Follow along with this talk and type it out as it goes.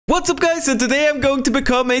What's up, guys? And today I'm going to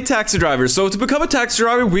become a taxi driver. So to become a taxi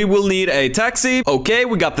driver, we will need a taxi. Okay,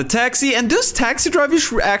 we got the taxi. And does taxi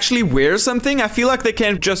drivers actually wear something? I feel like they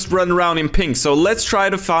can't just run around in pink. So let's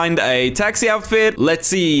try to find a taxi outfit. Let's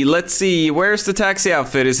see. Where's the taxi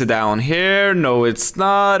outfit? Is it down here? No, it's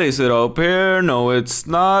not. Is it up here? No, it's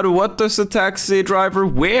not. What does a taxi driver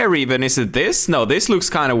wear even? Is it this? No, this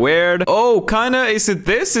looks kind of weird. Oh, kind of. Is it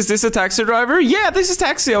this? Is this a taxi driver? Yeah, this is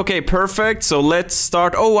taxi. Okay, perfect. So let's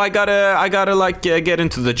start. Oh, I gotta like get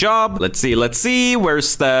into the job. Let's see.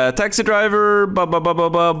 Where's the taxi driver?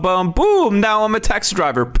 Boom. Now I'm a taxi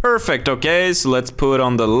driver. Perfect. Okay, so let's put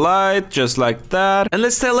on the light just like that. And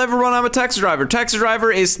let's tell everyone I'm a taxi driver. Taxi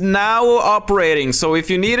driver is now operating. So if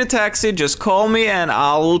you need a taxi, just call me and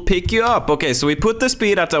I'll pick you up. Okay, so we put the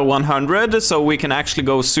speed at a 100 so we can actually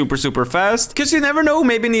go super fast. Because you never know,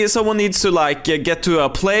 maybe someone needs to like get to a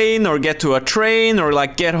plane or get to a train or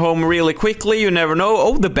like get home really quickly. You never know.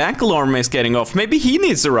 Oh, the bank alarm is getting off. Maybe he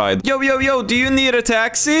needs a ride. Yo, do you need a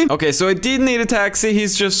taxi? Okay, so I did need a taxi.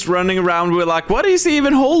 He's just running around with like, what is he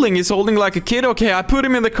even holding? He's holding like a kid. Okay, I put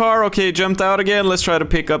him in the car. Okay, jumped out again. Let's try to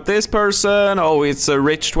pick up this person. Oh, it's a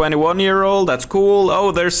rich 21-year-old. That's cool.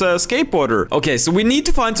 Oh, there's a skateboarder. Okay, so we need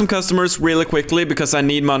to find some customers really quickly because I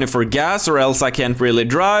need money for gas or else I can't really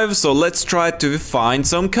drive. So let's try to find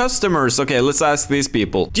some customers. Okay, let's ask these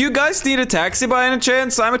people. Do you guys need a taxi by any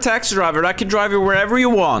chance? I'm a taxi driver. I can drive you wherever you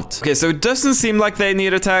want. Okay, so it doesn't seem like they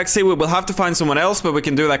need a taxi. We will have to find someone else, but we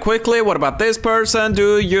can do that quickly. What about this person?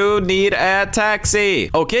 Do you need a taxi?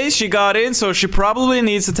 Okay, she got in, so she probably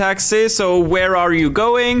needs a taxi. So where are you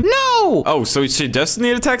going? No! Oh, so she doesn't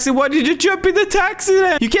need a taxi? Why did you jump in the taxi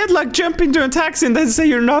then? You can't like jump into a taxi and then say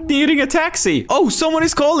you're not needing a taxi. Oh, someone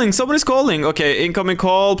is calling. Okay, incoming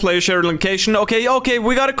call, player share location. Okay,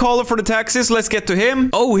 we got a caller for the taxis. Let's get to him.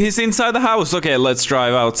 Oh, he's inside the house. Okay, let's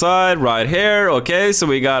drive outside right here. Okay, so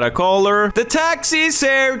we got a caller. The taxi's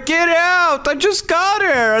here. Get out. I just got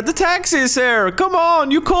here. The taxi's here. Come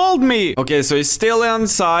on, you called me. Okay, so he's still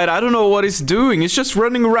inside. I don't know what he's doing. He's just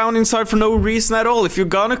running around inside for no reason at all. If you're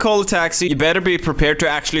gonna call a taxi, you better be prepared to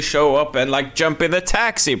actually show up and like jump in the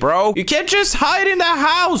taxi, bro. You can't just hide in the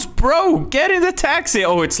house, bro. Get in the taxi.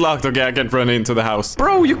 Oh, it's locked. Okay, I can't run into the house.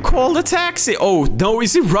 Bro, you called a taxi. Oh, no,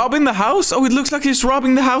 is he robbing the house? Oh, it looks like he's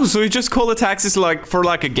robbing the house. So he just called a taxi like for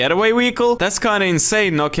like a getaway vehicle. That's kind of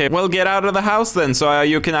insane. Okay, well, get out of the house then so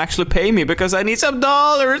you can actually pay me because I need some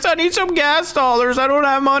dollars. I need some gas dollars. I don't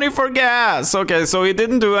have money for gas. Okay, so he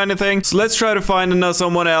didn't do anything. So let's try to find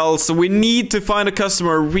someone else. We need to find a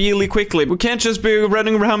customer really quickly. We can't just be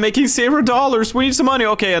running around making $0. We need some money.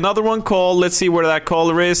 Okay, another one call. Let's see where that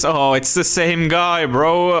caller is. Oh, it's the same guy,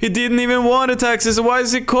 bro. He didn't even want a taxi, so why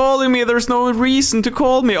is he calling me? There's no reason to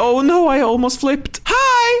call me. Oh no, I almost flipped.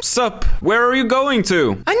 Hi. Sup? Where are you going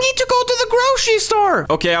to? I need to go to the grocery store.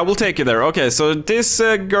 Okay, I will take you there. Okay, so this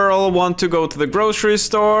girl want to go to the grocery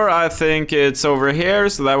store. I think it's over here,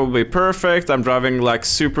 so that will be perfect. I'm driving like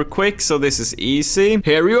super quick, so this is easy.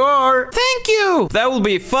 Here you are. Thank you. That will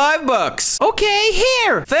be $5. Okay,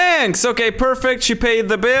 here. Thanks. Okay, perfect. She paid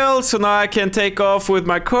the bill, so now I can take off with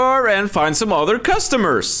my car and find some other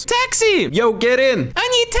customers. Taxi. Yo, get in. I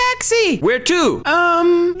need taxi. Where to?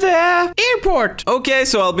 The airport. Okay,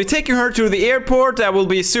 so I'll be taking her to the airport. That will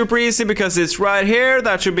be super easy because it's right here.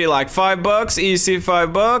 That should be like $5. Easy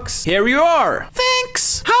 $5. Here you are.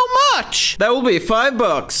 Thanks. How much? That will be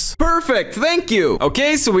 $5. Perfect. Thank you.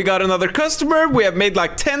 Okay, so we got another customer. We have made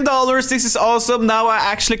like $10. This is awesome. Now I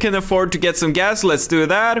actually can afford to get some gas. Let's do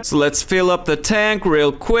that. So let's fill up the tank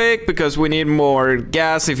real quick because we need more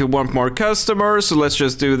gas if you want more customers. So let's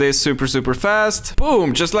just do this super fast.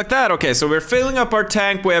 Boom, just like that. Okay, so we're filling up our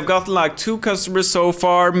tank. We have gotten like 2 customers so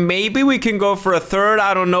far. Maybe we can go for a third.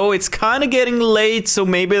 I don't know. It's kind of getting late, so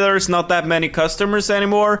maybe there's not that many customers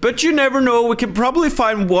anymore. But you never know. We can probably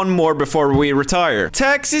find one more before we retire.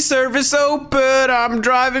 Taxi service open. I'm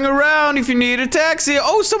driving around if you need a taxi.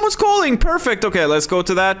 Oh, someone's calling. Perfect. Okay, let's go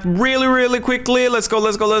to that really quickly. Let's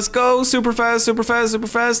go. Super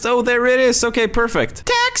fast. Oh, there it is. Okay, perfect.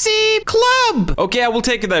 Taxi club. Okay, I will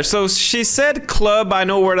take it there. So she said club. I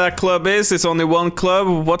know where that club is. It's only one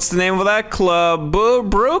club. What's the name of that club?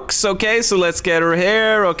 Brooks. Okay, so let's get her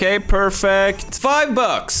here. Okay, perfect.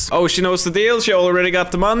 $5. Oh, she knows the deal. She already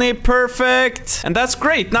got the money. Perfect. And that's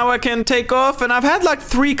great. Now I can take off. And I've had like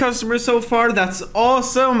 3 customers so far. That's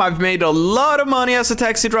awesome. I've made a lot of money as a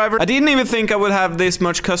taxi driver. I didn't even think I would have this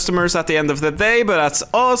much customers at the end of the day, but that's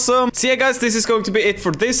awesome. So yeah, guys, this is going to be it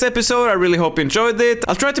for this episode. I really hope you enjoyed it.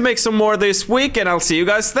 I'll try to make some more this week, and I'll see you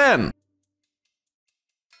guys then.